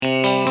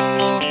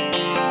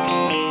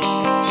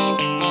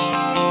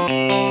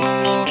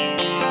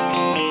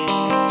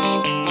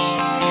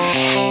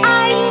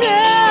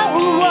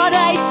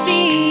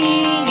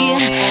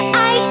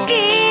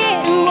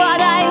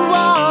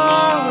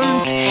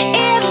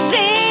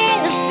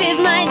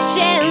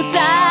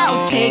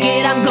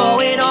I'm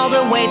going all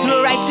the way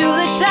through, right to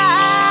the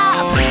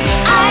top.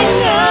 I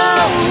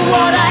know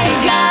what I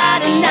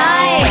got, and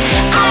I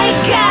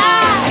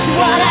got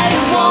what I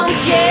want,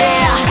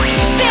 yeah.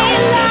 They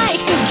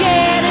like to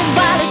get it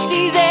while it's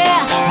easy.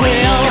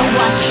 Well,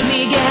 watch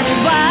me get it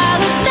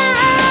while it's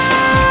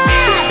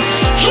not.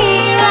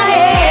 Here I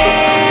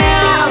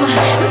am,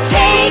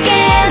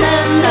 taking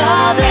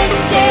another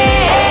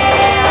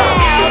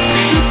step.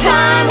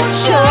 Time will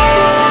show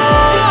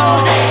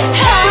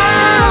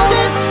how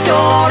this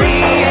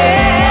story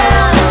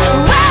ends.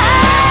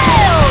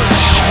 Wild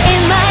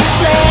in my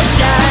flesh,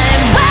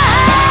 I'm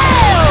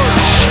wild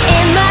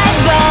in my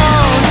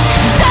bones.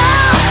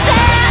 Don't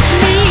set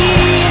me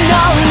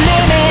no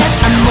limits.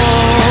 I'm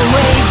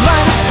always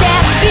one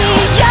step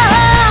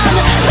beyond.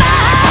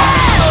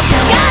 Wild,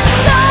 got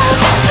no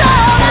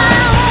control.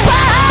 I'm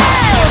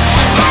wild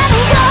and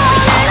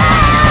rolling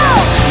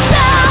out.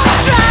 Don't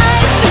try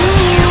to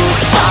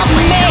stop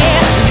me.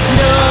 There's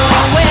no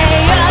way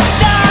you're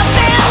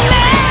stopping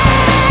me.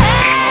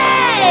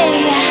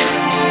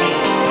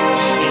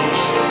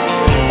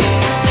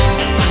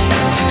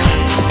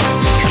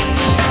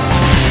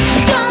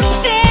 Don't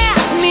set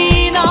me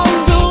no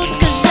rules,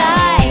 'cause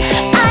I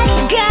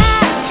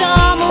got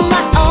some of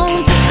my own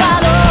to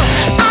follow.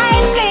 I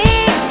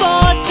live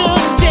for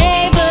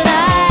today, but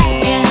I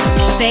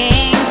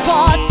think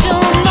for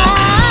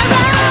tomorrow.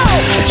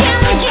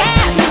 Can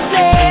get me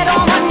straight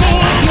on my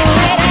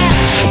manipulated.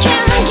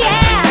 Can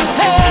get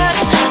hurt,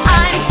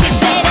 I'm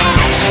sedated.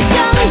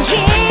 Don't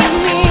give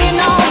me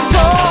no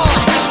goal,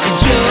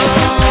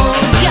 you're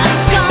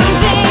just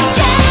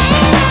complicated.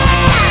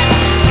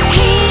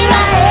 Here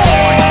I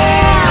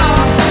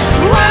am,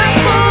 one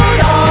foot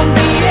on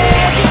the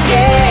edge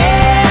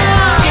again.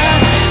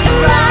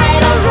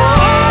 Right or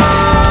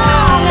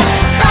wrong,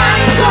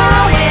 I'm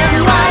going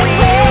my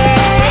way.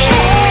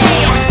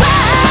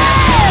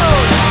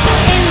 Wild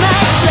in my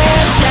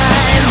flesh,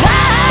 I'm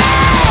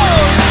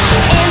wild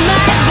in my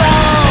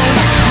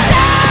bones.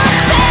 Don't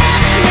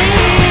set me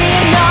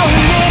no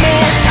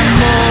limits.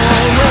 I'm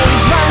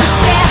always one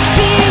step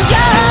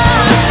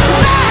beyond.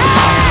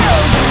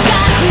 Wild,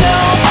 got no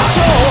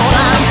control.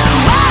 I'm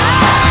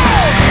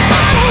wild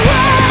and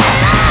running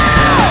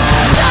out.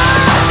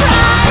 Don't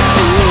try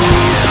to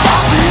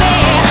stop me.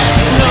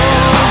 There's no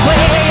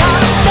way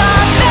you're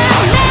stopping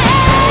me.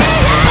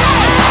 Wild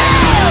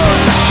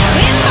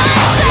in my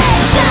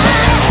flesh,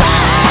 I'm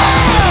wild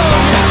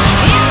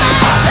in my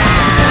bones.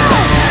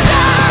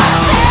 Don't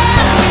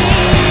set me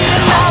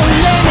no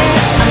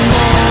limits. I'm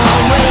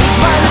always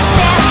one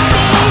step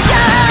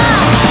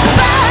beyond.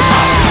 Wild,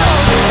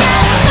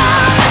 got no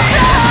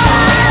control.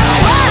 I'm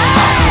wild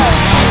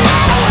and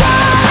running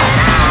out.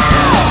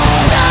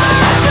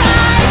 Don't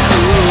try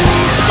to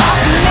stop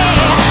me.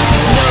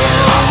 There's no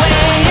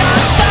way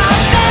you're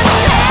stopping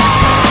me.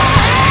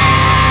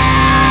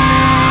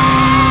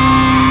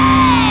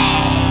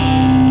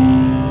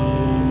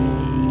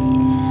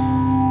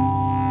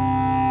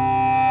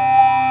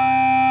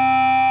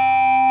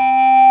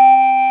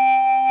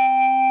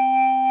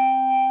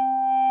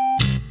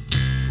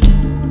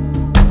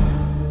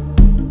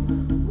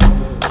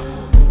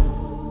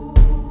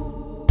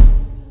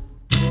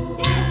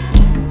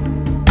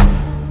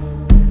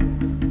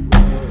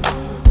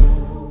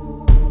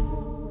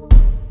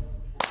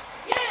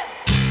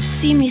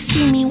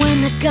 See me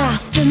when the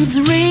Gotham's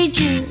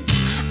raging.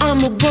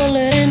 I'm a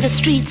bullet and the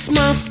street's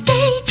my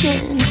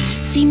staging.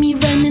 See me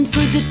running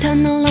through the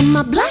tunnel on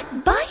my black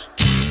bike.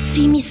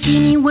 See me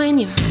when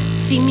you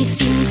see me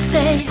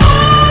say,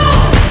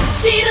 oh,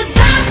 see the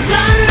dark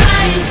blood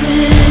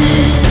rising.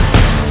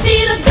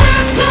 See the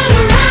dark blood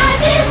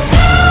rising.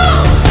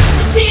 Oh,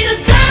 see the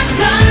dark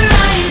blood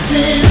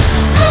rising.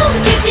 Oh,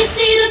 if you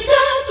see the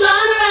dark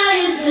blood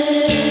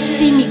rising.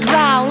 See me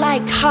growl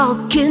like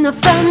Hulk in a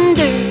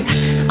thunder.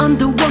 I'm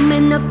the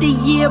woman of the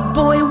year,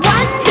 boy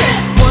wonder.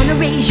 Wanna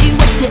raise you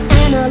up to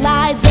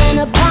analyze and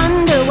a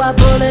ponder while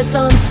bullets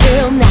on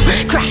film now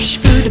crash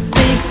through the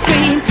big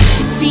screen.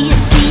 See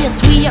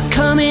us, we are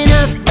coming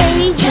of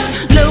ages.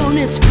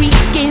 Loners,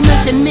 freaks,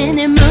 gamers, and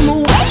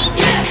minimum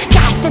wages.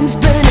 Gotham's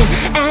burning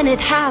and it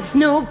has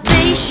no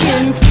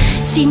patience.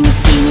 See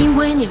me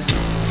when you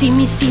see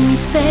me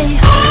say,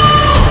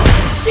 oh,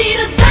 see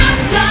the dark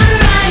blood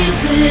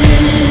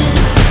rising.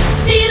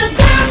 See the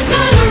dark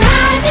blood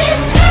rising.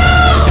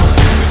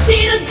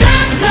 See the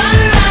dark blood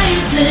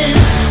rising.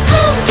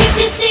 Oh, if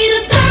you see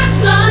the dark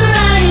blood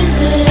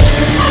rising.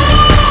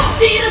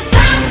 See the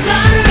dark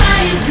blood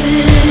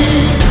rising.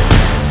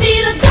 See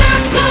the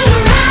dark blood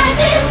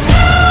rising.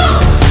 Oh,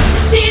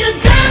 see the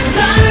dark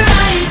blood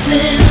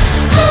rising.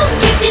 Oh,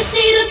 if you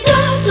see the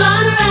dark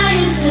blood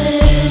rising.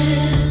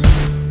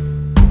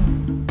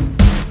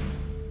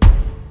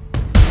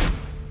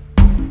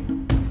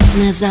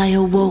 As I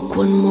awoke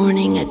one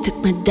morning, I took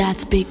my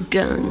dad's big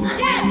gun.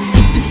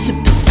 Super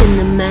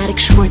cinematic,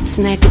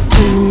 Schwarzenegger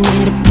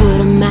Terminator, put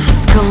a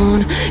mask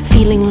on.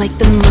 Feeling like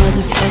the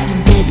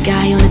motherfucking dead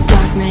guy on a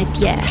dark night,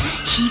 yeah.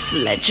 Heath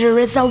Ledger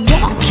as I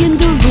walk in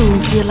the room,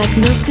 feel like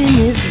nothing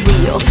is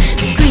real.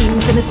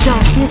 Screams in the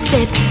darkness,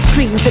 there's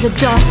screams in the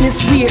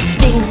darkness. Weird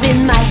things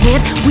in my head,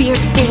 weird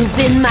things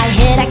in my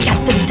head. I got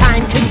the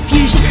time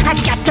confusion, I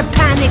got the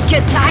panic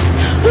attacks.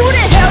 Who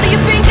the hell do you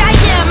think I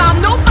am?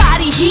 I'm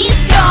nobody,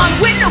 he's gone.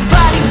 We're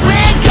nobody,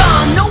 we're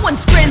gone. No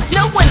one's friends,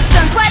 no one's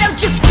sons. Why don't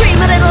you scream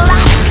a little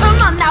louder?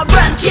 Come on now,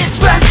 run, kids,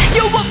 run.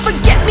 You won't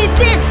forget me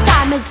this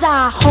time as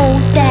I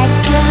hold that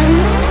gun.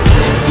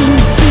 See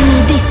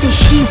me, they say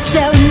she's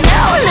so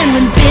Nolan.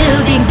 When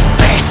buildings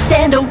burst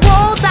and the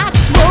walls are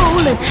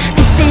swollen,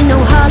 this ain't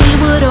no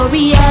Hollywood or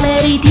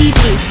reality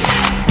TV.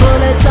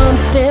 Bullets on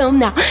film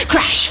now,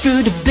 crash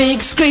through the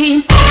big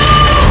screen.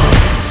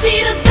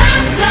 See the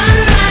dark blood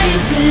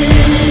rising.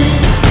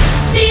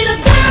 See the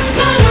dark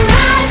blood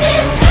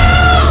rising.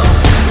 Oh,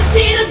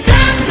 see the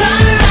dark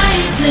blood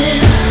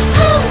rising.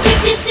 Oh, if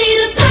you see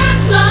the dark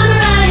blood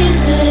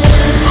rising.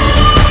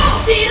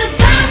 See the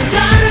dark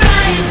blood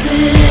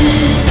rising.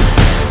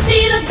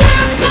 See the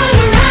dark blood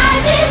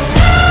rising.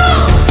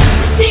 Oh,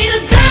 see the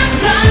dark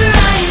blood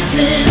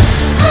rising.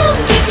 Oh,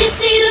 if you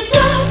see the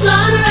dark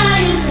blood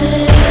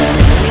rising.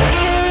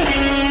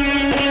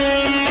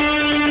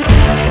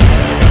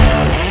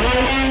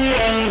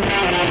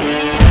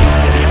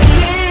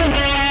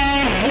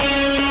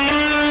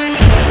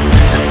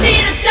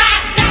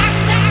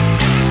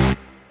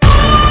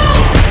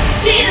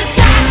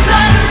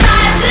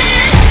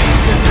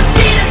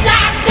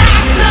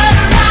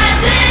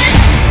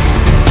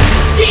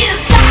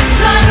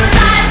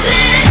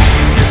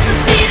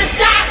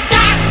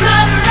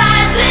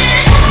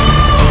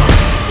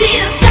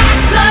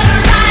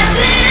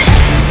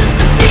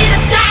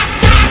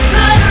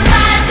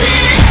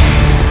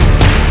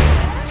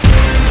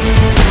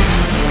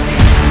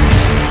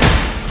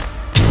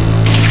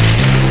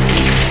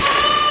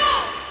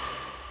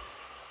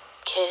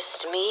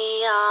 Kissed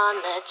me on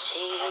the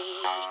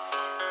cheek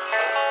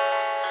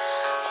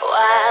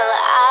while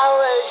I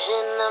was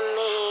in the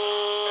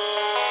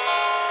mirror,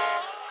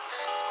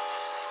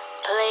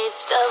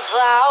 placed a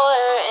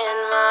flower in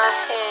my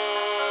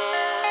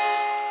hair.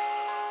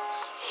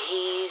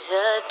 He's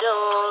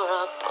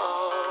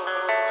adorable.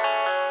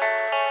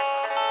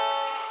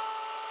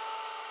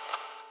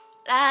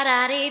 La da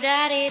dee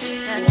da dee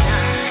da da.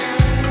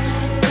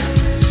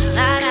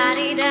 La da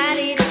dee da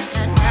dee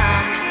da da.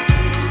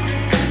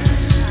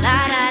 La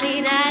da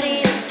dee da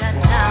dee da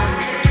da.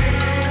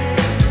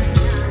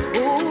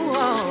 Ooh,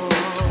 oh.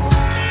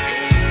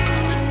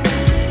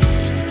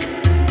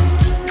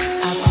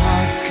 I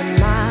crossed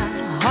my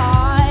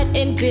heart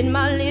and bit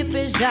my lip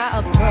as I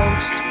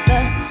approached the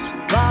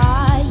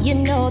bar. You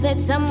know that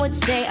some would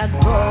say I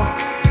go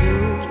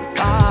too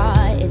far.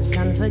 It's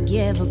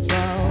unforgivable.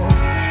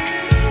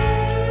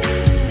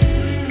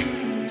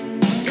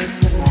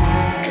 It's a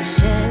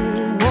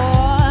passion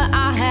war.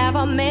 I have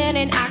a man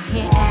and I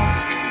can't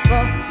ask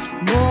for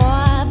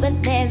more, but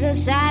there's a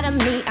side of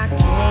me I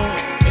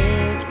can't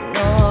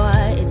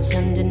ignore. It's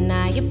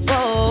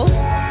undeniable.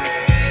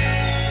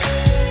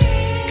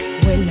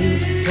 When you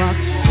walk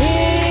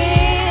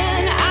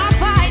in, I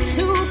fight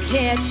to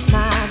catch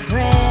my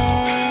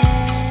breath.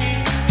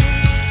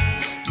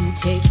 You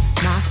take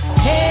my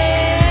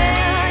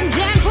hand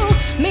and pull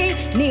me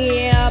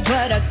near,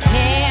 but I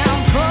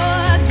can't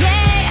forget.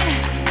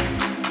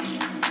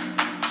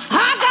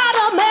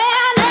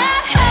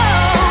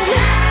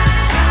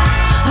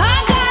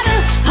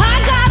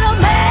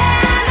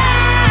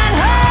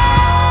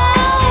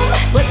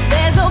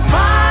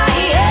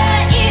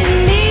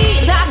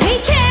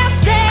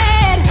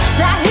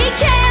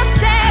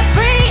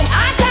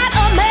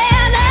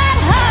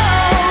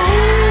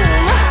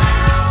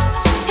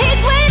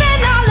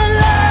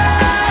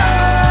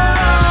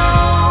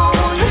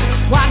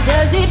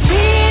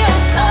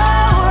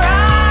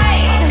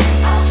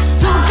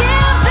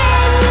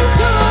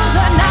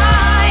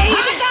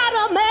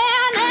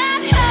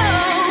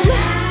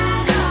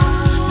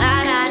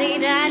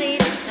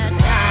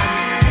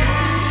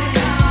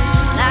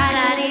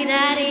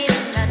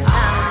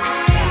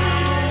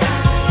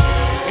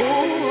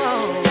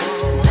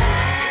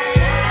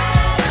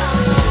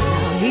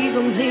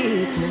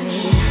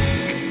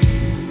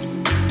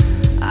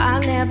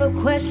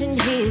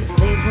 Questioned his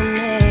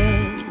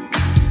faithfulness.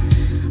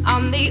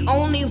 I'm the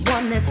only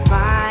one that's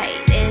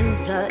fighting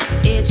the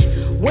itch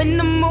when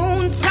the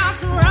moon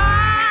stops rising.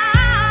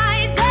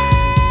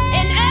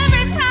 And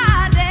every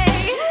Friday,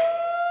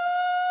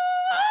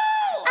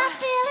 I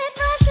feel it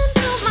rushing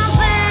through my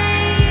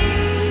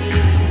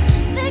veins.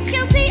 The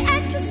guilty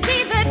ecstasy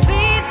that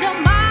feeds on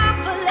my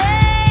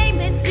flame.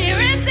 It's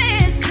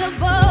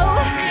irresistible.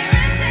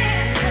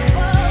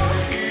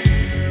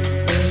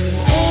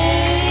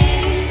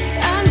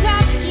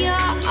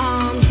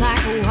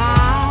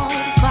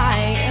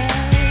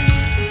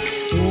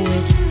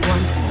 With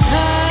one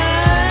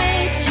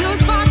touch, you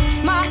spark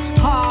my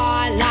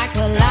heart.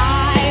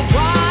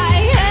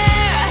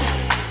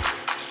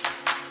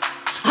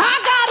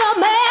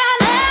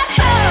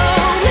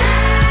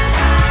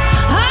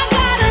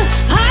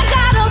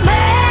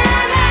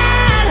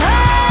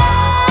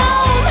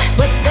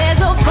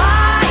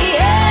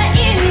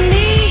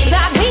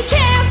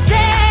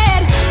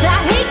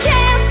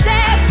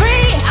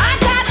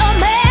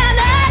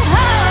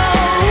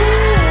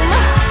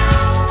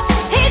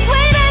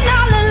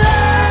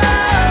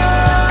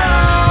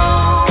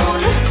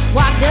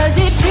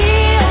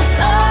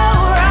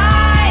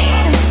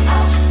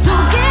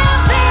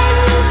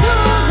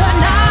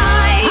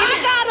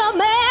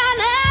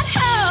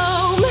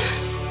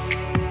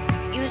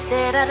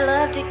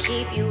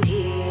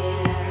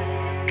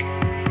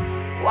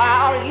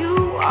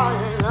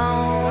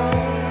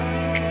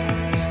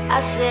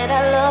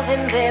 love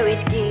him very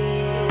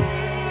dear,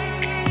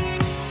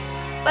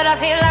 but I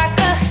feel like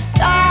a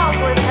dog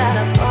without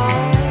a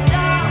bone,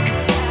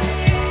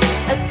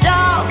 a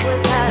dog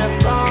without a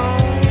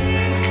bone.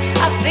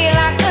 I feel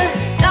like a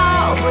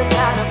dog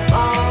without a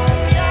bone.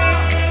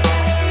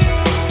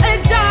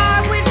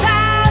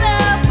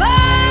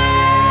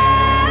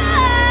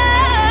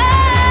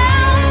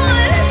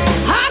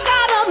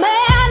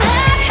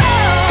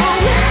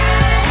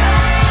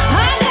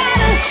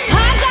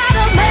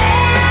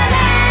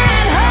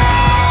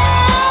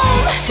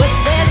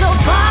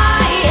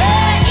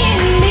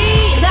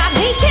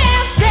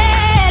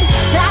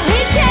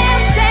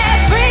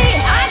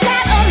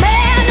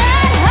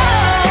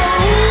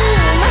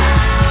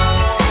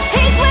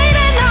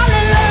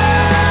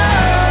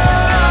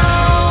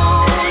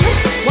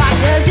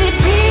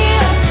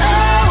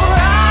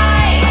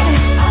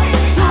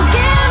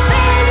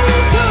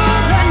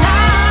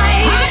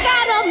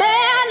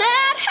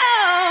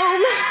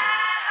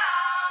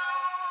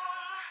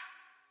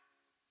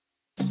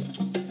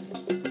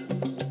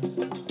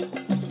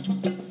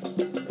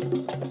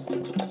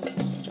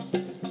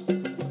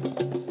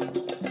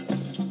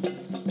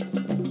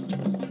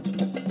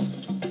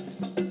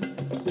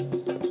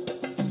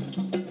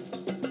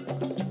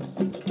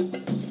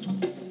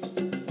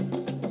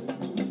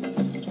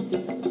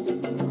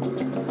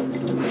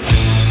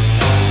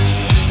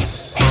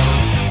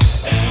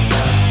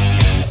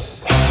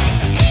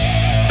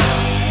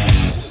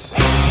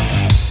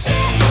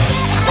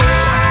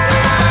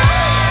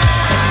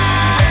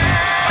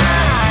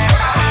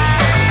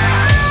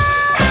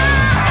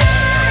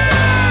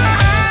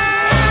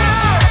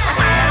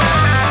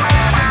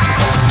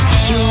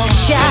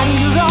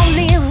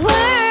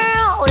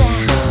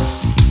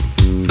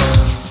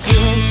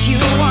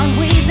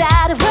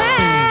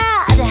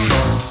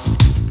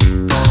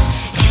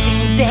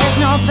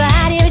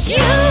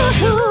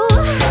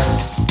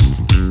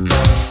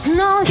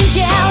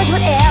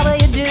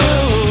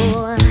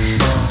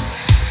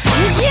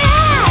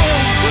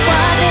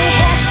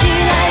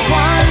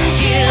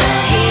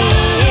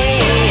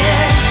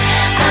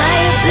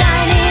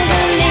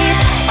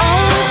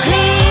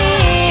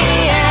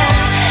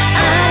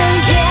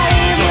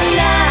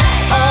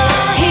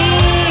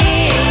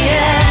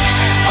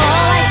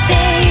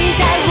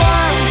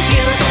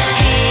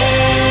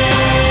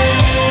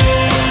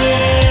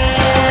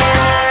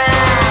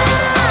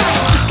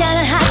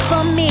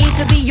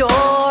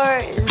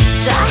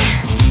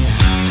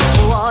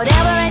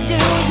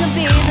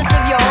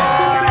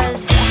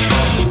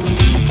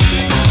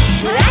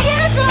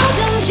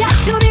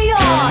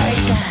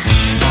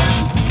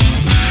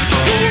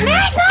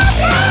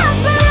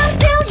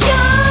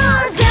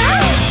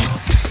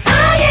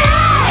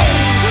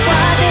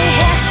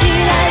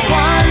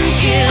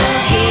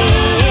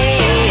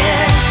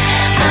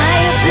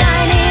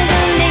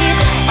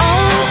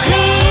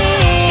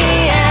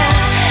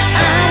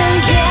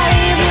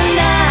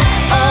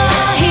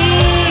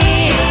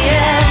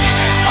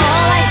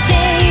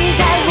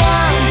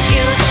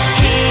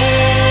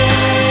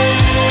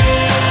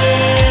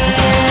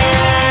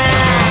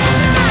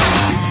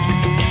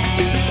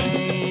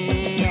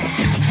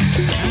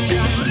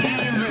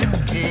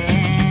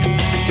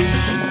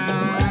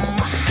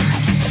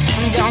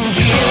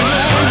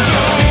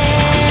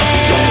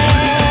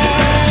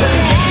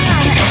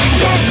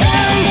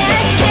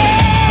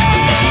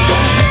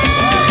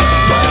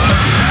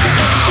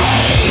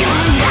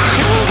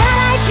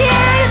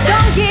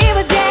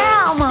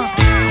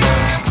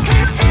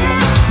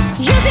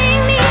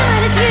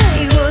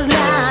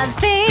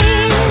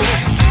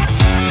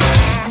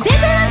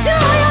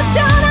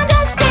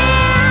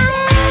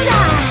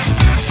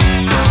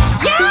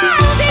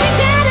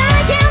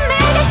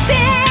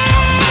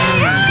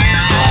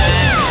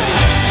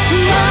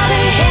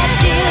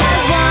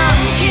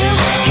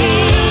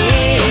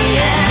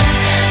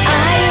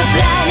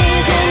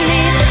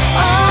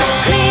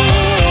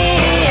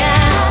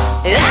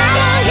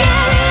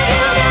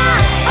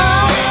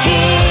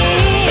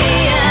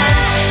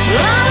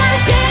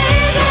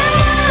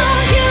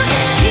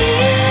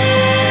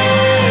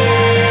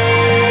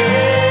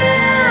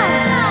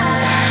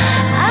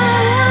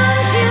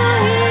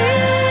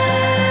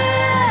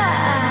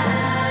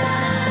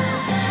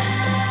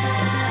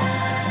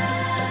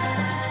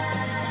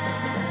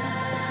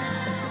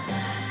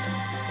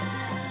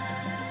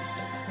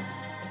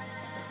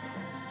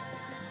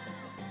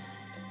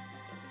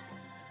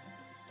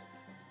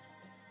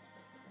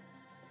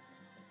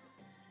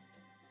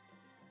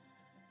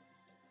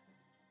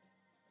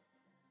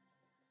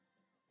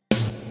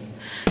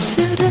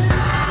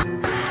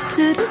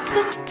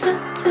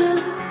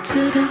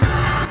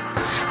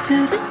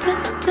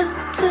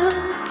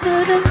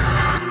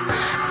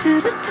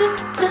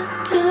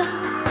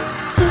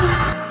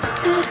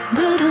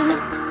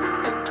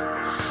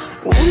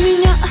 У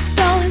меня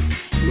осталось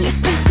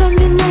несколько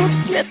минут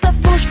для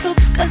того, чтобы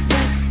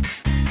сказать.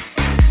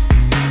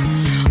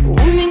 У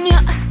меня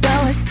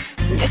осталось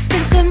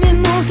несколько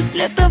минут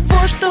для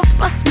того, чтобы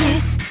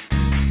посметь.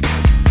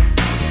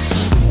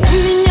 У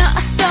меня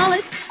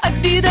осталось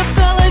обида в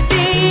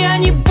голове, и я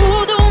не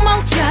буду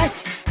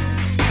молчать.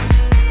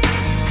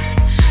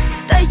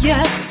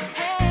 Стоять,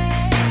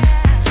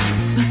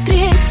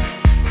 смотреть.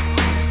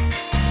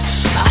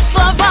 А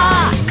слова,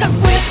 как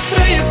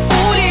быстрые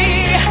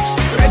пули,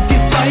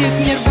 пробивают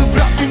нервы,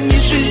 бро, они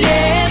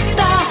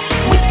жилета.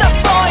 Мы с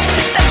тобой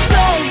так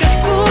долго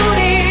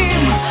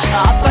курим,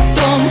 а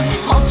потом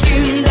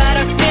молчим до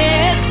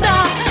рассвета.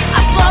 А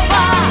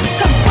слова,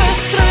 как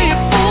быстрые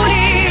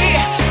пули,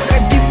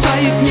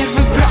 пробивают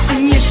нервы, бро,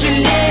 они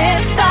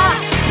жилета.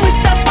 Мы с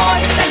тобой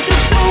так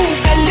друг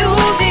друга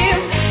любим,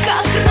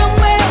 как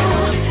Ромео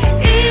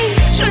и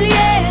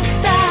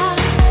Джульетта.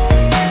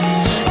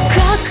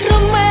 Как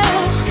Ромео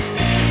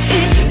и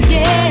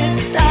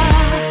Джульетта.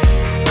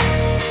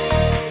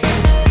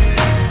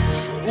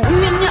 У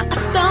меня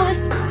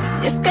осталось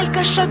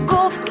несколько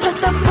шагов для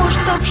того,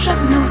 чтоб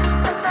шагнуть.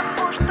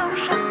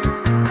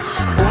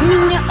 У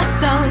меня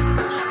осталось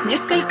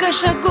несколько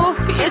шагов,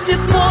 если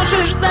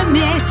сможешь,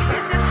 заметь.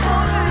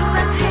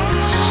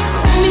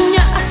 У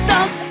меня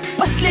остался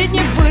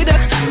последний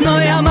выдох, но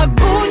я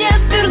могу не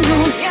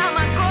свернуть.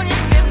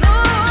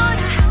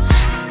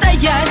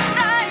 Стоять,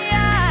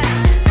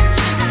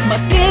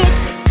 смотреть.